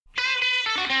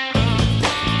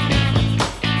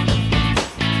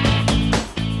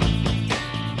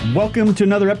Welcome to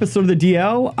another episode of the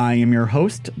DL. I am your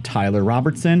host, Tyler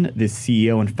Robertson, the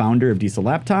CEO and founder of Diesel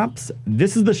Laptops.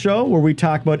 This is the show where we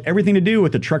talk about everything to do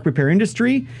with the truck repair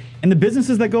industry and the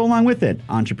businesses that go along with it.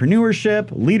 Entrepreneurship,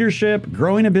 leadership,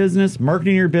 growing a business,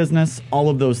 marketing your business, all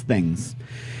of those things.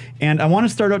 And I want to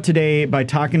start out today by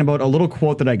talking about a little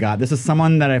quote that I got. This is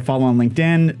someone that I follow on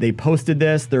LinkedIn. They posted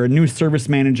this. They're a new service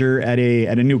manager at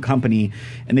a new company.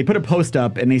 And they put a post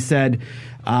up and they said,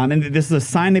 and this is a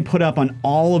sign they put up on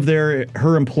all of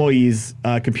her employees'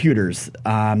 computers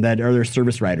that are their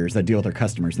service writers that deal with their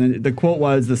customers. And the quote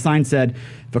was, the sign said,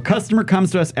 if a customer comes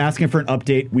to us asking for an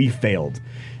update, we failed.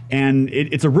 And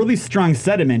it's a really strong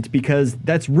sentiment because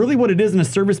that's really what it is in a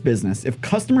service business. If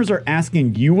customers are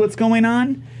asking you what's going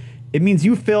on, it means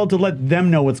you failed to let them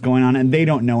know what's going on, and they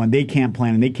don't know, and they can't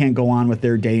plan, and they can't go on with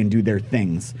their day and do their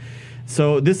things.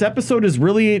 So this episode is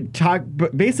really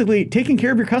basically taking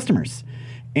care of your customers.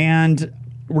 And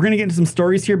we're going to get into some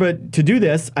stories here, but to do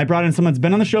this, I brought in someone that's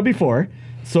been on the show before.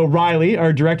 So Riley,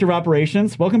 our Director of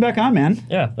Operations, welcome back on, man.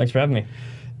 Yeah, thanks for having me.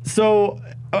 So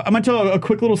I'm going to tell a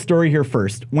quick little story here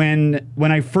first. When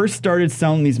I first started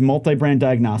selling these multi-brand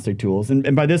diagnostic tools,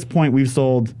 and by this point we've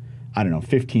sold, I don't know,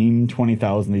 15,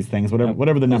 20,000 these things,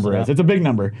 whatever the number is. It's a big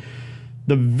number.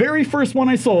 The very first one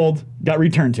I sold got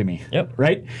returned to me. Yep.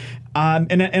 Right?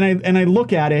 And I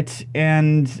look at it,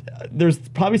 and there's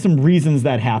probably some reasons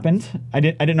that happened. I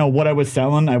didn't know what I was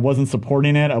selling. I wasn't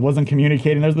supporting it. I wasn't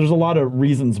communicating. There's a lot of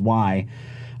reasons why.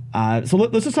 So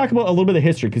let's just talk about a little bit of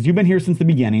history, because you've been here since the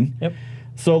beginning. Yep.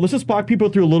 So let's just walk people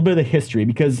through a little bit of the history,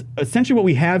 because essentially what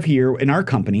we have here in our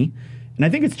company, and I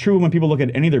think it's true when people look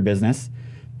at any of their business,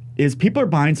 is people are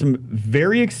buying some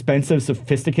very expensive,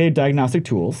 sophisticated diagnostic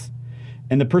tools,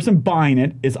 and the person buying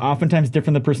it is oftentimes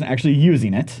different than the person actually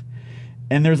using it.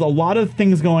 And there's a lot of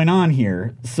things going on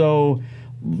here. So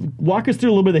walk us through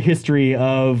a little bit of the history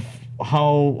of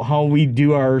how we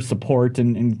do our support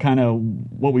and kind of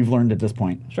what we've learned at this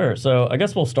point. Sure. So I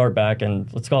guess we'll start back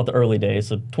and let's call it the early days.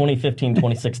 So 2015,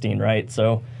 2016, right?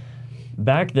 So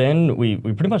back then, we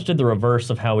pretty much did the reverse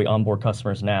of how we onboard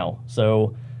customers now.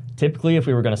 So typically, if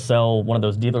we were going to sell one of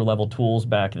those dealer-level tools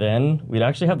back then, we'd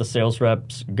actually have the sales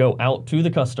reps go out to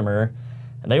the customer,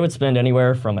 and they would spend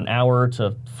anywhere from an hour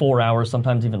to 4 hours,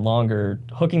 sometimes even longer,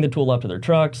 hooking the tool up to their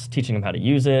trucks, teaching them how to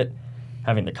use it,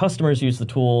 having the customers use the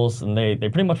tools, and they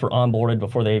pretty much were onboarded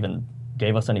before they even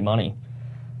gave us any money.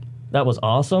 That was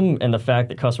awesome, and the fact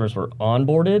that customers were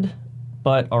onboarded,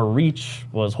 but our reach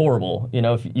was horrible. You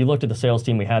know, if you looked at the sales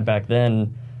team we had back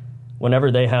then,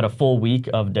 whenever they had a full week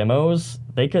of demos,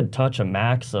 they could touch a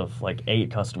max of like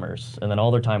 8 customers, and then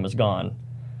all their time was gone.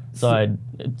 So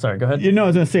sorry, go ahead. You know, I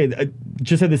was going to say, I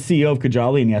just had the CEO of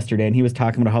Kajali in yesterday, and he was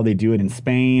talking about how they do it in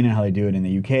Spain and how they do it in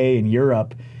the UK and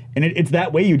Europe. And it's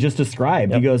that way you just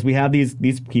described. Yep. He goes, we have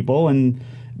these people, and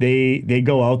they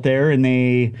go out there, and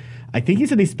I think he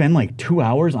said they spend like 2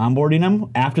 hours onboarding them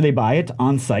after they buy it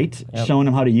on site, Yep. showing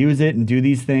them how to use it and do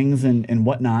these things and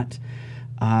whatnot.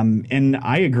 And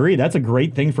I agree, that's a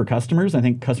great thing for customers. I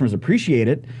think customers appreciate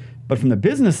it. But from the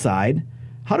business side,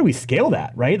 how do we scale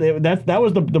that, right? That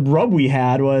was the rub we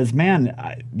had was, man,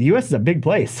 the U.S. is a big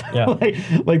place. Yeah.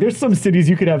 like there's some cities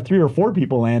you could have 3 or 4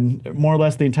 people in, more or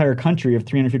less the entire country of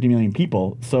 350 million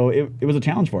people. So it was a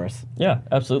challenge for us. Yeah,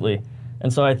 absolutely.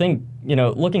 And so I think, you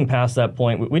know, looking past that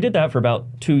point, we did that for about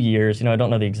 2 years. You know, I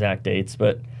don't know the exact dates,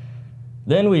 but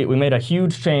then we made a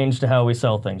huge change to how we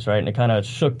sell things, right? And it kind of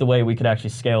shook the way we could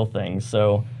actually scale things.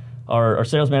 So our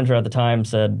sales manager at the time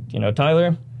said, you know,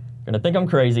 Tyler, you're going to think I'm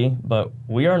crazy, but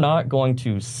we are not going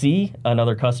to see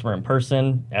another customer in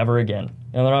person ever again.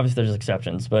 You know, obviously there's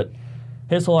exceptions, but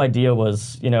his whole idea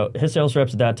was, you know, his sales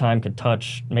reps at that time could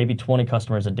touch maybe 20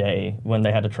 customers a day when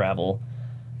they had to travel.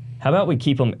 How about we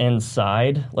keep them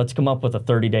inside? Let's come up with a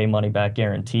 30-day money-back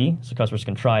guarantee so customers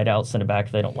can try it out, send it back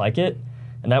if they don't like it.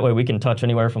 And that way we can touch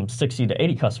anywhere from 60 to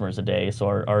 80 customers a day. So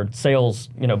our sales,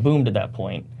 you know, boomed at that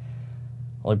point.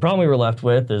 Well, the problem we were left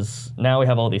with is now we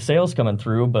have all these sales coming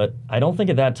through, but I don't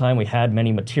think at that time we had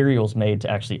many materials made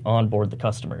to actually onboard the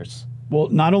customers. Well,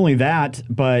 not only that,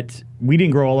 but we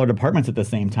didn't grow all our departments at the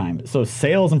same time. So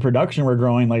sales and production were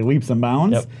growing like leaps and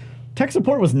bounds. Yep. Tech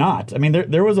support was not. I mean,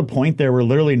 there was a point there where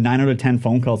literally 9 out of 10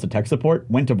 phone calls to tech support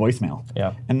went to voicemail.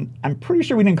 Yeah. And I'm pretty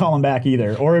sure we didn't call them back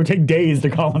either, or it would take days to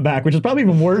call them back, which is probably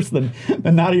even worse than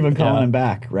not even calling them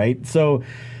back, right? So,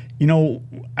 you know,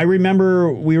 I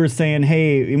remember we were saying,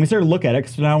 hey, and we started to look at it,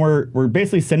 so now we're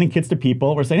basically sending kits to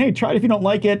people. We're saying, hey, try it. If you don't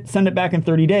like it, send it back in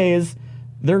 30 days.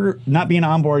 They're not being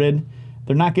onboarded.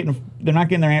 They're not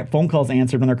getting their phone calls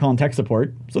answered when they're calling tech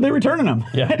support, so they're returning them.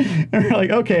 Yeah. And we're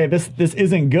like, okay, this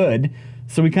isn't good.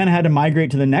 So we kind of had to migrate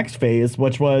to the next phase,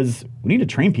 which was we need to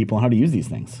train people on how to use these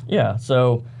things. Yeah,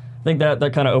 so I think that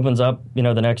kind of opens up, the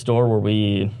next door where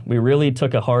we really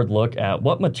took a hard look at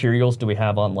what materials do we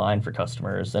have online for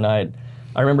customers. And I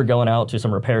remember going out to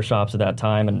some repair shops at that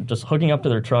time and just hooking up to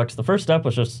their trucks. The first step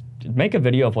was just make a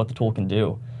video of what the tool can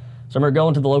do. So I remember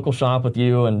going to the local shop with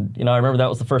you, and I remember that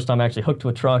was the first time I actually hooked to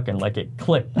a truck, and like it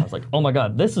clicked. I was like, oh my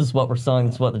God, this is what we're selling.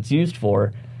 This is what it's used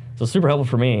for. So super helpful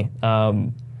for me.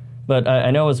 But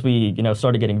I know as we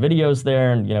started getting videos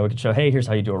there, and we could show, hey, here's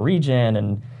how you do a regen,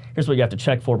 and here's what you have to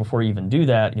check for before you even do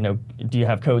that. Do you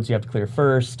have codes you have to clear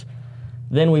first?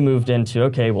 Then we moved into,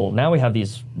 okay, well, now we have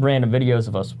these random videos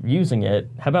of us using it.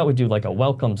 How about we do like a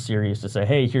welcome series to say,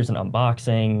 hey, here's an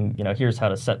unboxing, here's how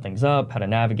to set things up, how to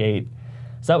navigate.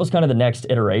 So that was kind of the next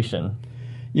iteration.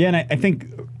 Yeah, and I think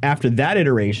after that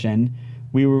iteration,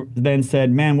 we then said,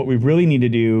 man, what we really need to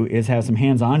do is have some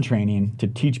hands-on training to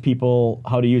teach people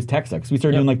how to use TechSec. We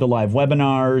started doing like the live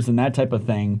webinars and that type of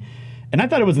thing. And I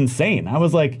thought it was insane. I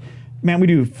was like, man, we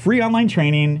do free online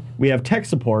training. We have tech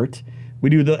support. We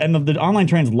do the online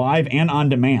training's live and on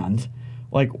demand.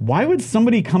 Like, why would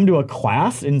somebody come to a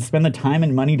class and spend the time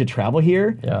and money to travel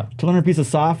here to learn a piece of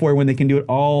software when they can do it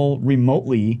all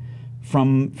remotely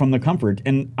from the comfort?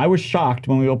 And I was shocked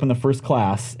when we opened the first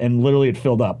class and literally it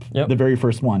filled up, the very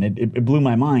first one. It blew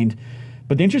my mind.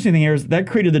 But the interesting thing here is that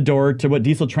created the door to what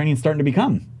diesel training is starting to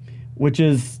become, which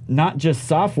is not just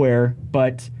software,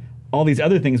 but all these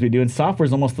other things we do. And software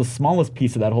is almost the smallest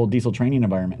piece of that whole diesel training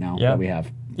environment now that we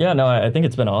have. Yeah, no, I think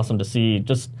it's been awesome to see,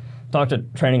 just talk to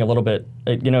training a little bit,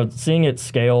 seeing it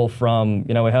scale from,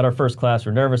 we had our first class we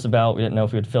were nervous about, we didn't know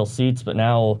if we would fill seats, but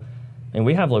now, and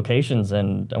we have locations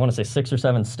in, I want to say 6 or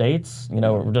 7 states. We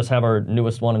just have our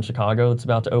newest one in Chicago that's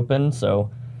about to open. So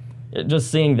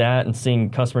just seeing that and seeing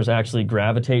customers actually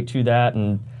gravitate to that.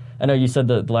 And I know you said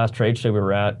the last trade show we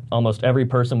were at, almost every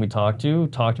person we talked to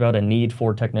talked about a need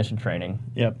for technician training.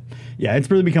 Yep. Yeah,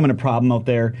 it's really becoming a problem out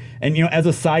there. And as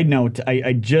a side note,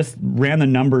 I just ran the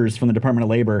numbers from the Department of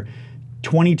Labor.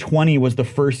 2020 was the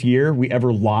first year we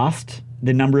ever lost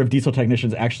the number of diesel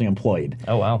technicians actually employed.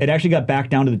 Oh, wow. It actually got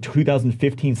back down to the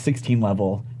 2015-16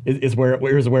 level is where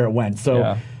it went.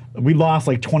 So we lost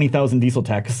like 20,000 diesel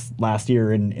techs last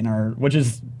year in our, which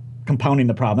is compounding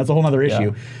the problem. That's a whole other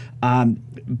issue.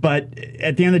 But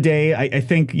at the end of the day, I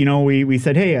think, we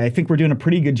said, hey, I think we're doing a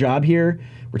pretty good job here.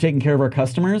 We're taking care of our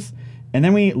customers. And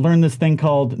then we learned this thing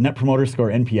called Net Promoter Score,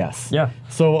 NPS. Yeah.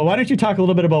 So why don't you talk a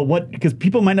little bit about because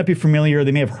people might not be familiar,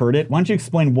 they may have heard it. Why don't you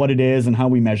explain what it is and how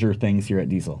we measure things here at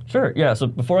Diesel? Sure, yeah. So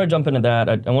before I jump into that,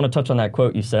 I want to touch on that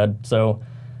quote you said. So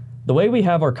the way we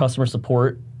have our customer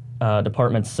support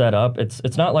department set up,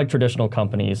 it's not like traditional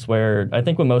companies where I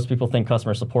think when most people think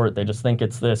customer support, they just think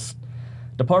it's this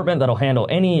department that'll handle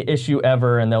any issue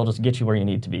ever and they'll just get you where you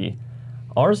need to be.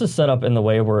 Ours is set up in the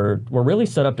way we're really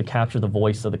set up to capture the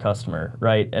voice of the customer,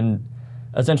 right? And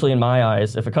essentially, in my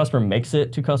eyes, if a customer makes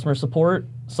it to customer support,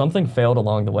 something failed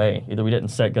along the way. Either we didn't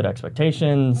set good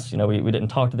expectations, we didn't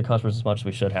talk to the customers as much as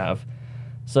we should have.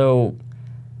 So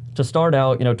to start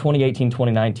out, 2018,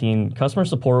 2019, customer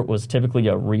support was typically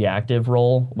a reactive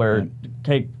role where,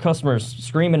 okay, customers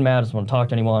scream and mad, just want to talk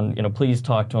to anyone, please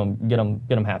talk to them, get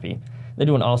them happy. They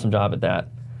do an awesome job at that.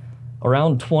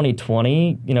 Around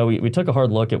 2020, we took a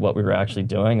hard look at what we were actually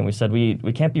doing, and we said we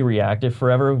can't be reactive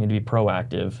forever. We need to be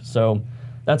proactive. So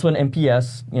that's when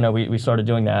NPS, we started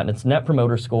doing that, and it's Net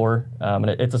Promoter Score, and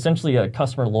it's essentially a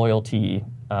customer loyalty,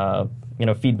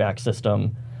 feedback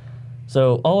system.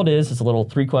 So all it is a little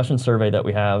 3-question survey that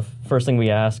we have. First thing we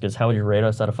ask is, how would you rate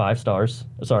us out of 5 stars?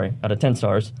 Sorry, out of 10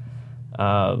 stars.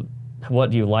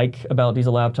 What do you like about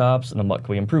Diesel laptops, and then what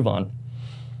can we improve on?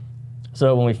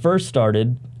 So when we first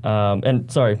started, and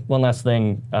sorry, one last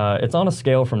thing, it's on a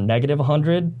scale from negative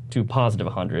 100 to positive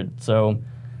 100. So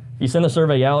if you send the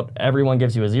survey out, everyone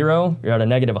gives you a 0, you're at a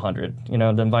negative 100.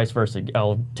 Then vice versa.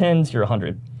 Out of 10s, you're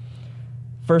 100.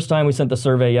 First time we sent the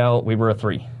survey out, we were a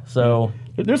 3. So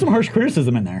there's some harsh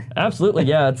criticism in there. Absolutely,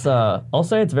 yeah. It's I'll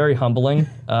say it's very humbling.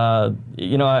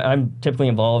 I'm typically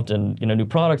involved in new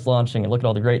products launching and look at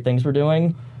all the great things we're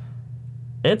doing.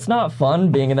 It's not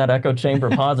fun being in that echo chamber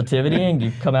of positivity, and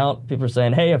you come out, people are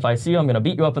saying, hey, if I see you, I'm going to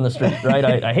beat you up in the street, right?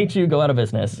 I hate you, go out of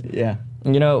business. Yeah.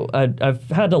 I've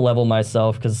had to level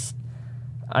myself because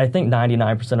I think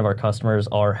 99% of our customers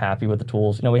are happy with the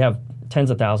tools. We have tens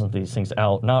of thousands of these things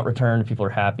out, not returned, people are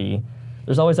happy.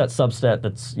 There's always that subset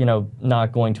that's,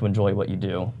 not going to enjoy what you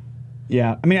do.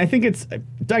 Yeah. I mean, I think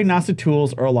diagnostic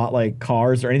tools are a lot like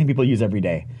cars or anything people use every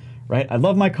day. Right? I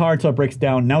love my car until it breaks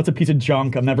down. Now it's a piece of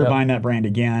junk. I'm never buying that brand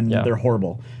again. Yeah. They're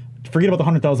horrible. forget about the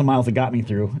 100,000 miles it got me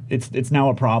through. It's now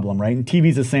a problem, right? And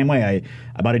TV's the same way.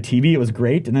 I bought a TV, it was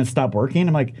great, and then it stopped working.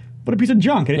 I'm like, what a piece of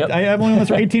junk. Yep. I've only owned this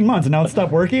for 18 months, and now it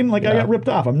stopped working. Like, I got ripped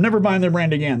off. I'm never buying their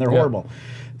brand again. They're horrible.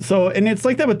 So, and it's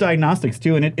like that with diagnostics,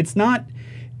 too. And it's not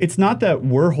that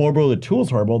we're horrible, the tool's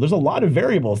horrible. There's a lot of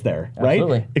variables there, right?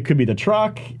 Absolutely. It could be the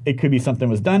truck. It could be something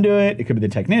was done to it. It could be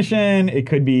the technician. It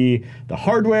could be the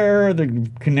hardware, the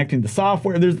connecting the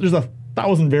software. There's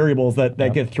 1,000 variables that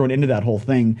get thrown into that whole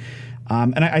thing.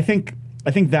 And I think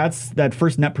that's that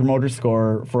first Net Promoter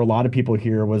Score for a lot of people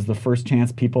here was the first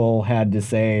chance people had to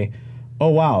say, oh,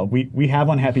 wow, we have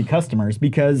unhappy customers,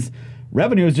 because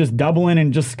revenue is just doubling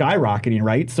and just skyrocketing,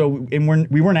 right? So, and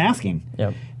we weren't asking.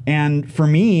 Yep. And for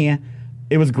me,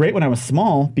 it was great when I was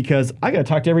small because I got to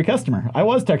talk to every customer. I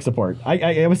was tech support.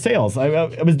 I was sales. I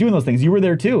was doing those things. You were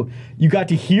there too. You got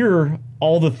to hear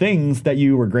all the things that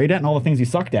you were great at and all the things you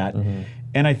sucked at. Mm-hmm.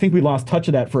 And I think we lost touch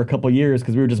of that for a couple of years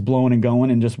because we were just blowing and going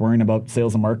and just worrying about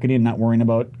sales and marketing and not worrying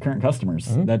about current customers.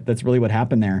 Mm-hmm. That's really what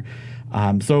happened there.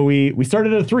 So we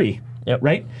started at a 3,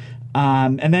 right?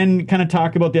 And then kind of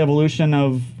talk about the evolution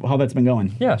of how that's been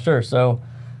going. Yeah, sure. So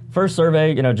first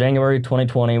survey, January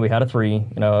 2020, we had a 3.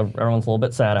 Everyone's a little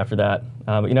bit sad after that.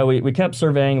 But, we kept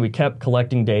surveying, we kept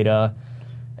collecting data.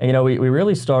 And, we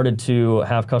really started to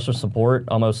have customer support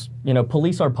almost,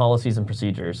 police our policies and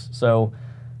procedures. So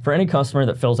for any customer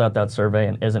that fills out that survey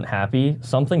and isn't happy,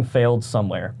 something failed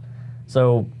somewhere.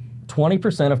 So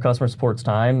 20% of customer support's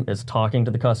time is talking to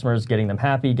the customers, getting them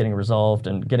happy, getting resolved,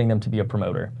 and getting them to be a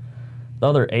promoter. The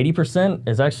other 80%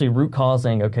 is actually root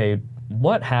causing, okay,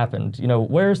 what happened?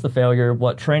 Where's the failure?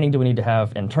 What training do we need to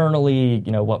have internally?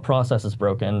 What process is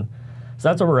broken? So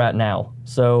that's where we're at now.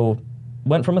 So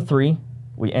went from a 3.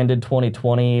 We ended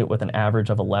 2020 with an average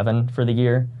of 11 for the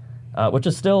year. Which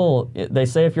is still, they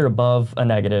say if you're above a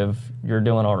negative, you're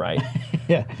doing all right.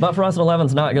 Yeah. But for us, an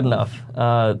 11's not good enough.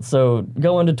 So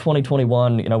go into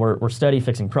 2021, we're steady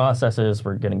fixing processes,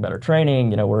 we're getting better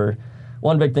training.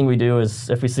 One big thing we do is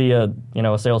if we see a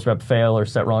sales rep fail or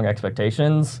set wrong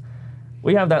expectations,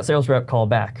 we have that sales rep call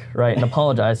back, right, and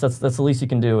apologize. That's the least you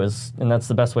can do, and that's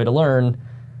the best way to learn.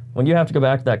 When you have to go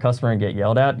back to that customer and get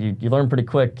yelled at, you learn pretty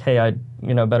quick, hey, I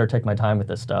better take my time with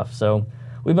this stuff. So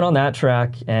we've been on that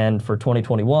track, and for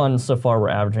 2021, so far we're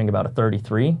averaging about a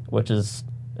 33, which is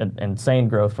an insane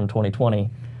growth from 2020.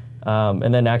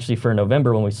 And then actually for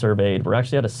November when we surveyed, we're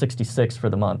actually at a 66 for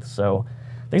the month. So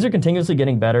things are continuously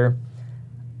getting better.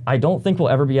 I don't think we'll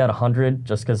ever be at 100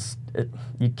 just because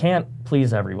you can't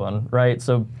please everyone, right?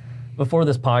 So before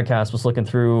this podcast, was looking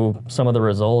through some of the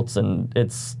results, and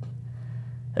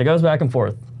it goes back and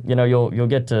forth. You'll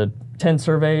get to 10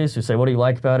 surveys who say, what do you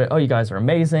like about it? Oh, you guys are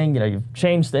amazing. You've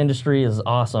changed the industry. This is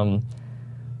awesome.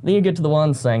 Then you get to the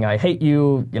ones saying, I hate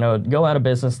you, go out of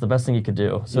business, the best thing you could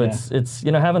do. So it's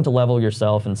having to level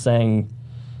yourself and saying,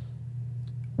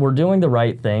 we're doing the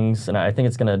right things, and I think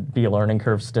it's going to be a learning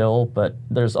curve still, but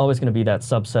there's always going to be that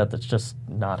subset that's just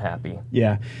not happy.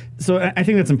 Yeah. So I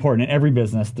think that's important. In every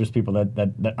business, there's people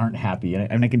that aren't happy.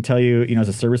 And I can tell you, as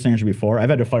a service manager before,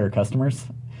 I've had to fire customers.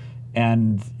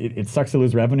 And it sucks to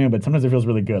lose revenue, but sometimes it feels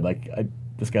really good. Like,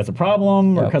 this guy's a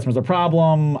problem, or customer's a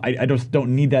problem. I just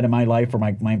don't need that in my life or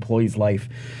my employee's life.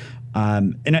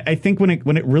 And I think when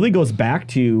it really goes back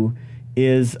to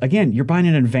is, again, you're buying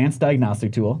an advanced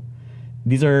diagnostic tool.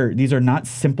 These are not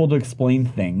simple to explain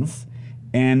things.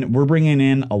 And we're bringing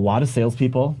in a lot of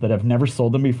salespeople that have never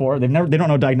sold them before. They don't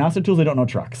know diagnostic tools. They don't know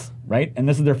trucks, right? And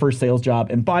this is their first sales job.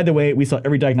 And by the way, we sell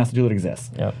every diagnostic tool that exists.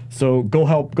 Yep. So go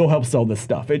help sell this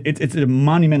stuff. It's a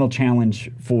monumental challenge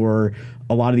for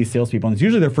a lot of these salespeople. And it's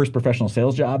usually their first professional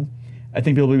sales job. I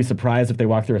think people will be surprised if they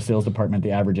walk through a sales department.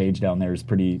 The average age down there is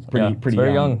pretty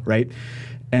young, right?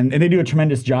 And they do a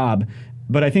tremendous job.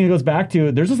 But I think it goes back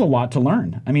to, there's just a lot to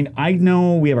learn. I mean, I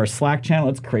know we have our Slack channel.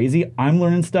 It's crazy. I'm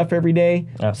learning stuff every day.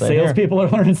 Salespeople are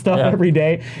learning stuff every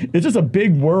day. It's just a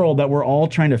big world that we're all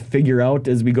trying to figure out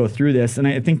as we go through this. And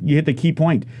I think you hit the key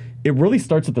point. It really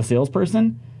starts with the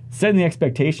salesperson, setting the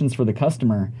expectations for the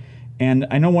customer. And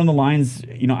I know one of the lines,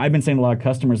 I've been saying to a lot of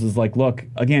customers is like, look,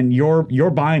 again, you're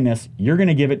buying this. You're going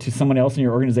to give it to someone else in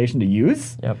your organization to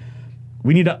use. Yep.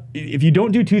 We need to, if you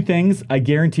don't do 2 things, I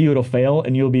guarantee you it'll fail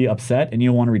and you'll be upset and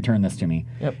you'll want to return this to me.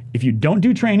 Yep. If you don't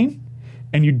do training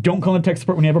and you don't call in tech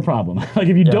support when you have a problem, like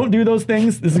if you don't do those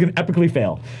things, this is going to epically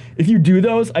fail. If you do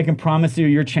those, I can promise you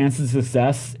your chances of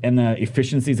success and the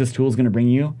efficiencies this tool is going to bring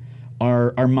you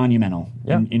are monumental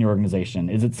in your organization.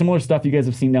 Is it similar stuff you guys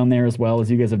have seen down there as well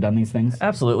as you guys have done these things?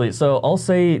 Absolutely. So I'll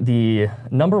say the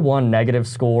number one negative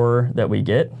score that we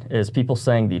get is people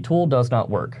saying the tool does not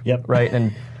work. Yep. Right?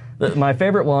 And My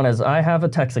favorite one is I have a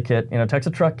Texa kit,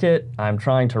 Texa truck kit. I'm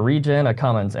trying to regen a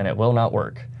Cummins and it will not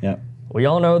work. Yep. We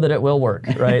all know that it will work,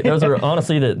 right? Those are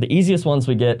honestly the easiest ones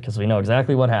we get because we know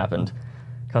exactly what happened.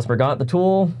 Customer got the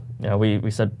tool.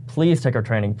 We said, please take our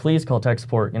training. Please call tech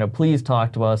support. Please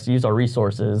talk to us. Use our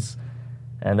resources.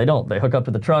 And they don't. They hook up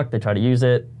to the truck. They try to use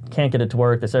it. Can't get it to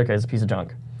work. They say, okay, it's a piece of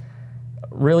junk.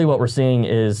 Really what we're seeing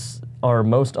is our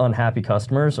most unhappy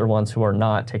customers are ones who are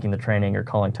not taking the training or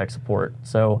calling tech support.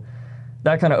 So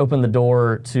that kind of opened the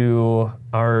door to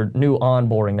our new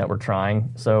onboarding that we're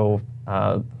trying. So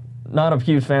not a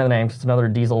huge fan of the name because it's another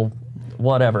diesel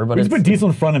whatever. But we just put diesel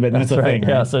in front of it and it's a thing.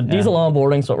 Yeah, right? so diesel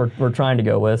onboarding is what we're trying to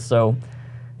go with. So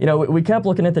we kept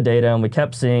looking at the data and we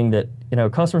kept seeing that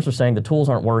customers are saying the tools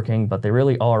aren't working, but they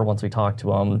really are once we talk to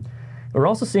them. We're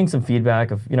also seeing some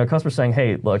feedback of customers saying,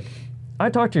 hey, look, I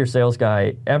talked to your sales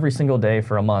guy every single day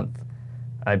for a month.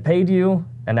 I paid you,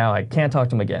 and now I can't talk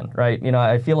to him again, right?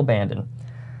 I feel abandoned.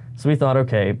 So we thought,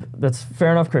 okay, that's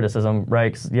fair enough criticism,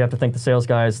 right? 'Cause you have to think the sales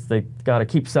guys, they got to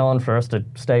keep selling for us to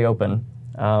stay open.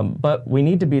 But we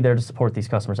need to be there to support these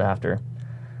customers after.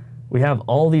 We have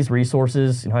all these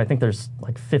resources. I think there's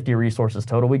like 50 resources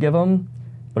total we give them,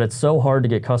 but it's so hard to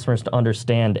get customers to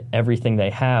understand everything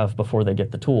they have before they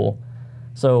get the tool.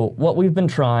 So what we've been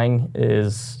trying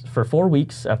is for 4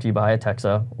 weeks after you buy a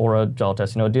Texa or a gel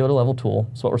test, a dealer level tool,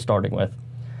 that's what we're starting with.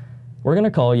 We're going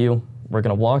to call you. We're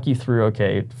going to walk you through,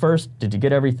 okay, first, did you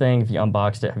get everything? Have you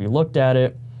unboxed it? Have you looked at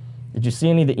it? Did you see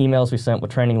any of the emails we sent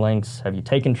with training links? Have you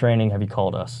taken training? Have you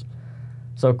called us?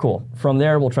 So cool. From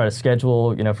there, we'll try to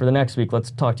schedule, for the next week, let's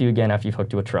talk to you again after you've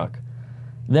hooked to a truck.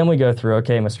 Then we go through,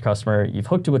 okay, Mr. Customer, you've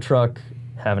hooked to a truck,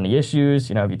 have any issues?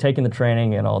 Have you taken the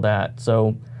training and all that?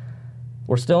 So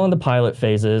we're still in the pilot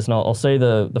phases, and I'll say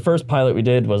the first pilot we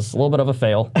did was a little bit of a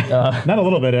fail. Not a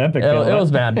little bit, an epic fail. It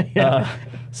was bad. Yeah.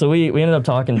 So we ended up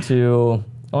talking to,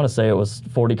 I want to say it was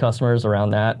 40 customers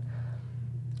around that.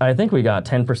 I think we got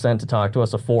 10% to talk to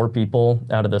us, 4 people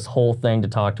out of this whole thing to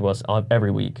talk to us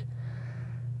every week.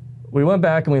 We went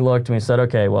back and we looked and we said,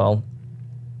 okay, well,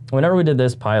 whenever we did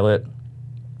this pilot,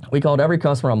 we called every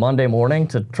customer on Monday morning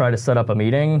to try to set up a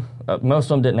meeting. Most of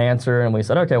them didn't answer, and we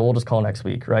said, okay, we'll just call next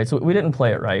week, right? So we didn't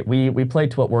play it right. We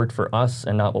played to what worked for us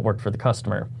and not what worked for the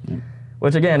customer,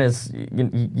 which again is,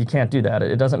 you can't do that.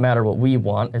 It doesn't matter what we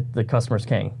want. The customer's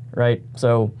king, right?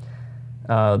 So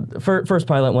first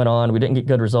pilot went on. We didn't get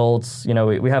good results.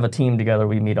 We have a team together.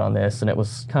 We meet on this, and it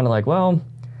was kind of like, well,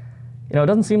 it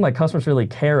doesn't seem like customers really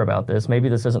care about this. Maybe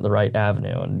this isn't the right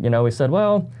avenue. And, we said,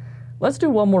 well, let's do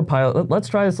one more pilot. Let's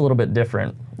try this a little bit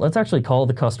different. Let's actually call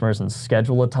the customers and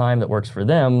schedule a time that works for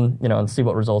them, and see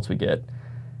what results we get.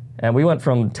 And we went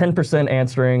from 10%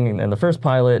 answering in the first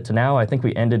pilot to now I think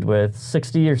we ended with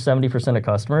 60 or 70% of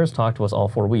customers talked to us all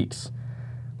 4 weeks.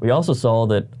 We also saw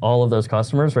that all of those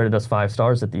customers rated us 5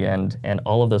 stars at the end, and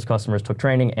all of those customers took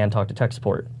training and talked to tech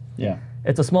support. Yeah.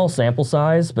 It's a small sample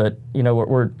size, but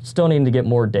we're still needing to get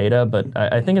more data, but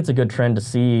I think it's a good trend to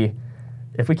see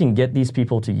if we can get these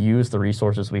people to use the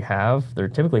resources we have, they're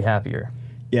typically happier.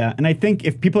 Yeah, and I think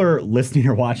if people are listening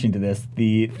or watching to this,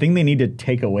 the thing they need to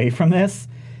take away from this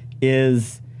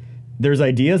is there's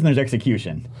ideas and there's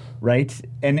execution, right?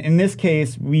 And in this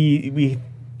case, we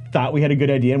thought we had a good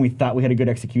idea and we thought we had a good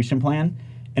execution plan,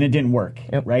 and it didn't work,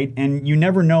 right? And you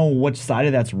never know which side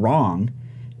of that's wrong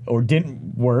or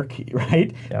didn't work,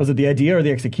 right? Yeah. Was it the idea or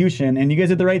the execution? And you guys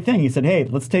did the right thing. You said, hey,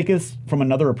 let's take this from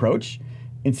another approach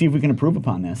and see if we can improve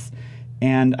upon this.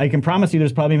 And I can promise you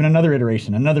there's probably even another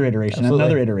iteration, Absolutely.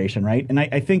 another iteration, right? And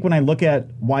I think when I look at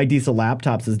why Diesel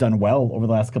Laptops has done well over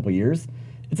the last couple of years,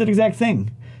 it's that exact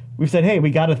thing. We've said, hey,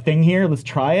 we got a thing here, let's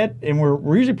try it. And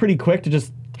we're usually pretty quick to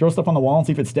just throw stuff on the wall and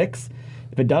see if it sticks.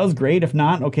 If it does, great. If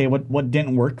not, okay, what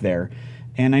didn't work there?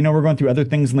 And I know we're going through other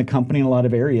things in the company in a lot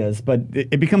of areas, but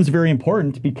it becomes very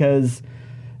important because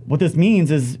what this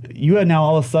means is you now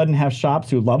all of a sudden have shops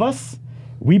who love us.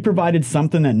 We provided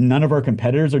something that none of our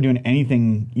competitors are doing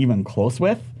anything even close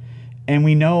with. And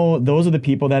we know those are the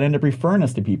people that end up referring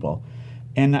us to people.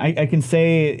 And I can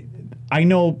say, I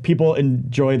know people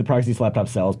enjoy the products these laptops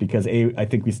sells because I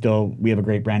think we have a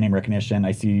great brand name recognition.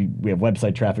 I see we have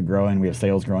website traffic growing, we have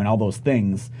sales growing, all those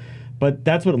things. But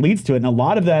that's what it leads to. And a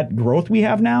lot of that growth we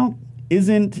have now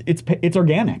it's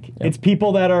organic. Yep. It's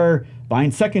people that are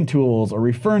buying second tools or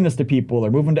referring us to people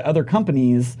or moving to other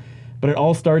companies. But it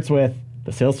all starts with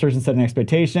the salesperson setting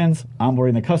expectations,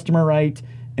 onboarding the customer right,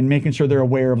 and making sure they're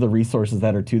aware of the resources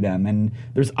that are to them. And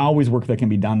there's always work that can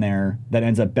be done there that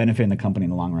ends up benefiting the company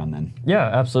in the long run then. Yeah,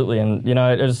 absolutely. And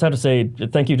I just have to say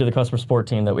thank you to the customer support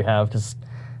team that we have because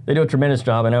they do a tremendous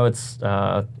job. I know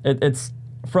it's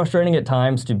frustrating at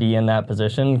times to be in that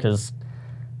position because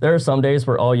there are some days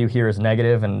where all you hear is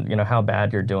negative and, how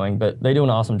bad you're doing, but they do an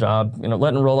awesome job,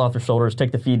 letting it roll off their shoulders,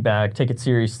 take the feedback, take it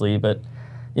seriously, but,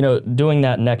 doing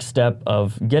that next step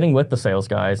of getting with the sales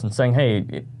guys and saying, hey,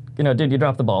 dude, you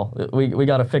dropped the ball. We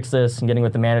got to fix this, and getting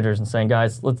with the managers and saying,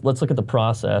 guys, let's look at the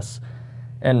process.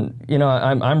 And,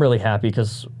 I'm really happy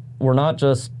because we're not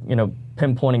just,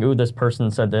 pinpointing, ooh, this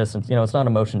person said this, and, it's not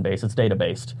emotion-based, it's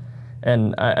data-based.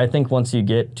 And I think once you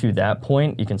get to that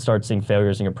point, you can start seeing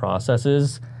failures in your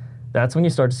processes. That's when you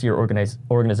start to see your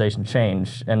organization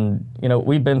change. And,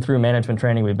 we've been through management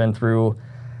training, we've been through,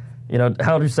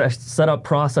 how to set up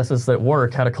processes that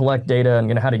work, how to collect data,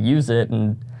 and, how to use it.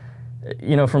 And,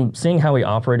 from seeing how we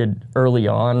operated early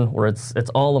on, where it's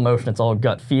all emotion, it's all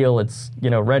gut feel, it's,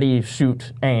 ready,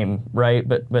 shoot, aim, right?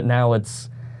 But now it's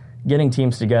getting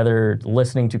teams together,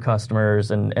 listening to customers,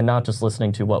 and not just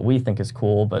listening to what we think is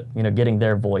cool, but, getting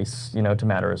their voice, to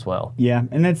matter as well. Yeah,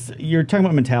 and you're talking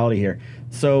about mentality here.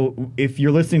 So if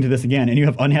you're listening to this again and you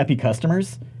have unhappy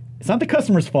customers, it's not the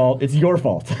customer's fault, it's your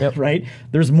fault, yep. Right?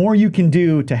 There's more you can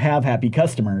do to have happy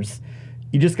customers.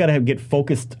 You just got to get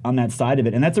focused on that side of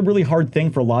it. And that's a really hard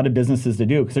thing for a lot of businesses to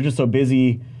do because they're just so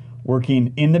busy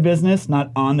working in the business,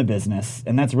 not on the business.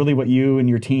 And that's really what you and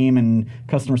your team and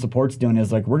customer support's doing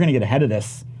is like, we're going to get ahead of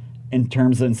this in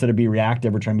terms of instead of be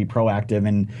reactive, we're trying to be proactive.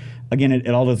 And again, it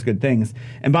all does good things.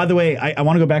 And by the way, I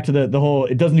want to go back to the whole,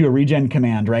 it doesn't do a regen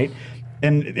command, right?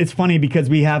 And it's funny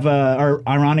because we have our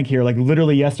ironic here, like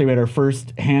literally yesterday we had our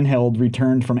first handheld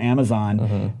returned from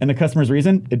Amazon, and the customer's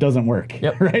reason, it doesn't work,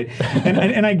 yep. Right?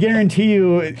 and I guarantee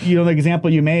you, the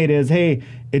example you made is, hey,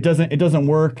 it doesn't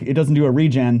work, it doesn't do a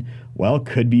regen. Well, it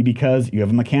could be because you have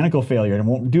a mechanical failure and it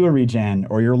won't do a regen,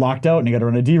 or you're locked out and you got to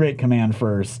run a derate command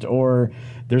first, or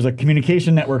there's a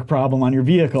communication network problem on your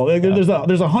vehicle. Yeah.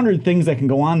 There's 100 things that can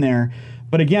go on there.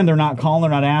 But again, they're not calling, they're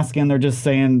not asking, they're just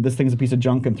saying this thing's a piece of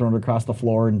junk and throwing it across the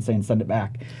floor and saying send it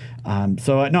back.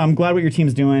 So no, I'm glad what your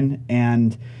team's doing,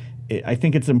 and I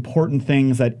think it's important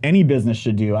things that any business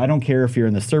should do. I don't care if you're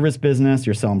in the service business,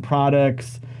 you're selling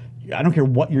products, I don't care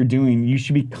what you're doing, you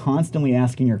should be constantly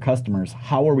asking your customers,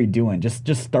 how are we doing? Just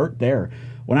start there.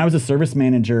 When I was a service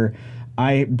manager,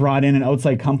 I brought in an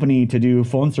outside company to do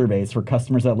phone surveys for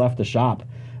customers that left the shop.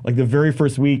 Like the very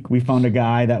first week, we found a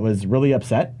guy that was really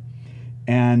upset.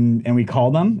 And we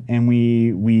called them and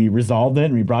we resolved it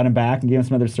and we brought him back and gave him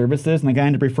some other services, and the guy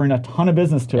ended up referring a ton of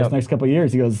business to us the next couple of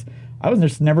years. He goes, I was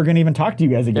just never going to even talk to you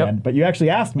guys again, but you actually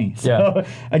asked me. So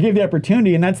I gave the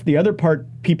opportunity, and that's the other part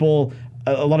people,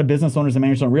 a lot of business owners and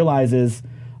managers don't realize is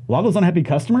a lot of those unhappy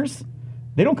customers,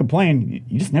 they don't complain.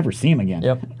 You just never see them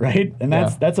again, right? And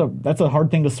that's a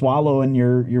hard thing to swallow, and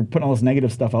you're putting all this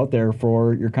negative stuff out there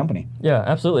for your company. Yeah,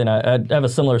 absolutely. And I have a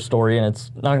similar story, and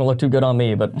it's not going to look too good on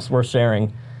me, but it's worth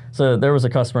sharing. So there was a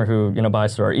customer who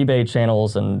buys through our eBay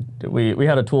channels, and we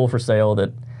had a tool for sale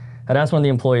that had asked one of the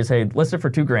employees, hey, list it for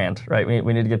 $2,000, right?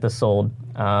 We need to get this sold.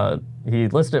 He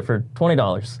listed it for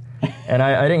 $20, and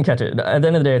I didn't catch it. At the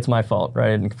end of the day, it's my fault, right?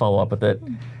 I didn't follow up with it.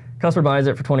 Customer buys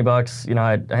it for $20.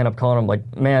 I end up calling him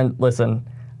like, man, listen,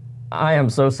 I am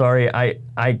so sorry.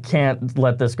 I can't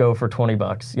let this go for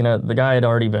 $20. The guy had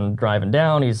already been driving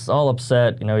down. He's all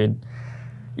upset. He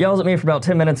yells at me for about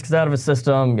 10 minutes because out of his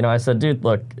system. I said, dude,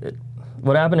 look,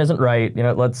 what happened isn't right.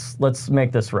 Let's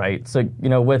make this right. So,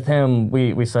 with him,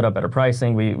 we set up better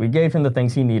pricing. We gave him the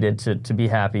things he needed to be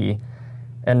happy.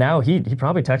 And now he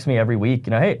probably texts me every week,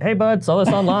 hey bud, saw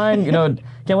this online,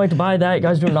 can't wait to buy that. You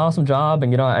guys are doing an awesome job.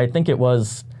 And I think it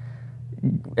was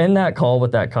in that call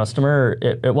with that customer,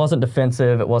 it wasn't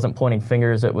defensive, it wasn't pointing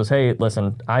fingers. It was, hey,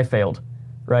 listen, I failed,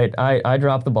 right? I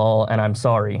dropped the ball and I'm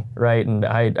sorry, right? And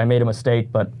I made a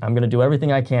mistake, but I'm going to do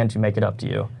everything I can to make it up to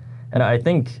you. And I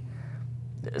think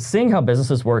seeing how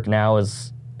businesses work now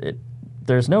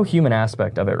there's no human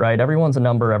aspect of it, right? Everyone's a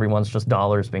number, everyone's just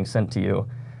dollars being sent to you.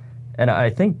 And I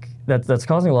think that's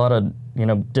causing a lot of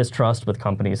distrust with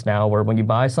companies now, where when you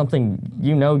buy something,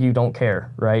 you don't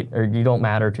care, right? Or you don't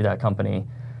matter to that company.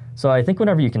 So I think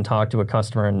whenever you can talk to a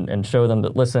customer and show them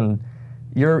that, listen,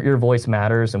 your voice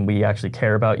matters and we actually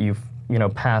care about you,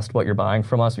 past what you're buying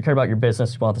from us. We care about your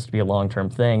business. We want this to be a long-term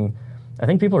thing. I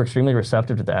think people are extremely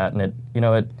receptive to that.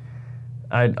 And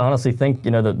I honestly think,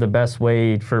 the best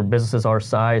way for businesses our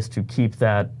size to keep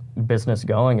that business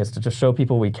going is to just show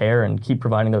people we care and keep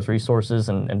providing those resources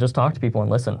and just talk to people and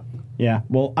listen. Yeah,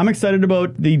 well, I'm excited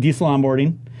about the diesel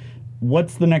onboarding.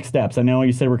 What's the next steps? I know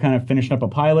you said we're kind of finishing up a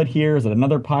pilot here. Is it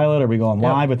another pilot? Are we going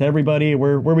live with everybody?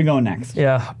 Where are we going next?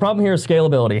 Yeah, problem here is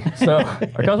scalability. So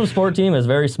our customer support team is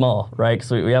very small, right?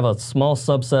 So we have a small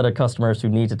subset of customers who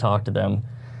need to talk to them.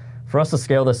 for us to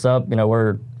scale this up,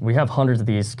 we have hundreds of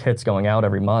these kits going out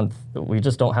every month. We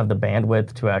just don't have the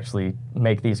bandwidth to actually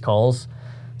make these calls.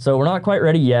 So we're not quite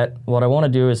ready yet. What I want to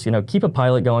do is, keep a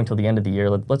pilot going till the end of the year.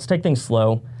 Let's take things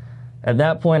slow. At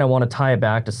that point, I want to tie it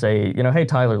back to say, hey,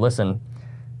 Tyler, listen,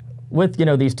 with,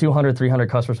 these 200, 300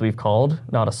 customers we've called,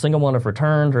 not a single one have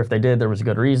returned, or if they did, there was a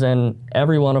good reason.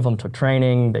 Every one of them took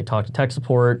training. They talked to tech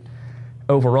support.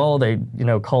 Overall, they,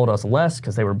 called us less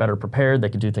because they were better prepared. They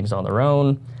could do things on their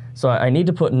own. So I need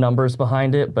to put numbers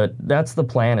behind it, but that's the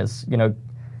plan is,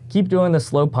 keep doing the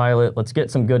slow pilot. Let's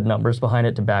get some good numbers behind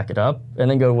it to back it up,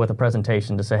 and then go with a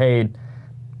presentation to say, hey,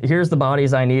 here's the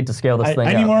bodies I need to scale this thing up.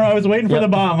 I need more. I was waiting for the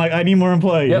bomb. Like, I need more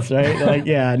employees, right? Like,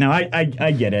 yeah, no,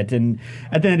 I get it. And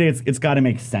at the end of the day, it's got to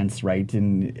make sense, right?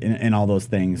 And all those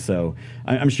things. So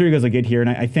I'm sure you guys will get here. And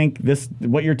I think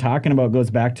what you're talking about goes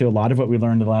back to a lot of what we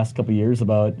learned the last couple of years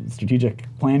about strategic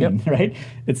planning, right?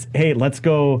 It's, hey, let's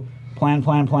go plan,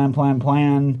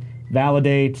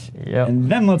 validate, and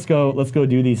then let's go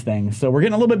do these things. So we're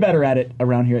getting a little bit better at it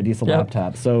around here at Diesel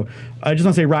Laptops. So I just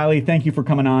want to say, Riley, thank you for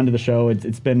coming on to the show.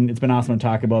 It's been awesome to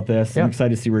talk about this. I'm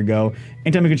excited to see where we go.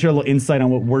 Anytime we can share a little insight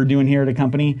on what we're doing here at a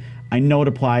company, I know it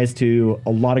applies to a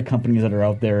lot of companies that are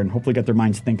out there, and hopefully get their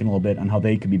minds thinking a little bit on how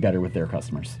they could be better with their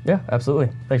customers. Yeah,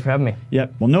 absolutely. Thanks for having me.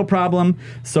 Yep. Well, no problem.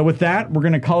 So with that, we're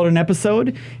going to call it an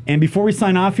episode. And before we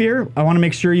sign off here, I want to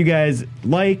make sure you guys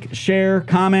like, share,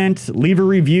 comment, leave a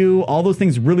review. All those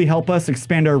things really help us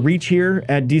expand our reach here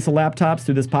at Diesel Laptops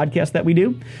through this podcast that we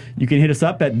do. You can hit us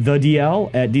up at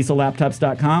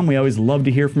thedl@diesellaptops.com. We always love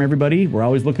to hear from everybody. We're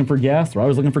always looking for guests. We're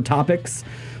always looking for topics.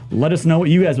 Let us know what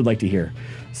you guys would like to hear.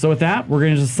 So with that, we're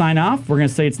going to just sign off. We're going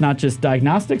to say it's not just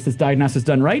diagnostics. It's diagnostics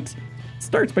done right. It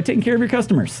starts by taking care of your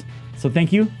customers. So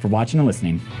thank you for watching and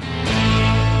listening.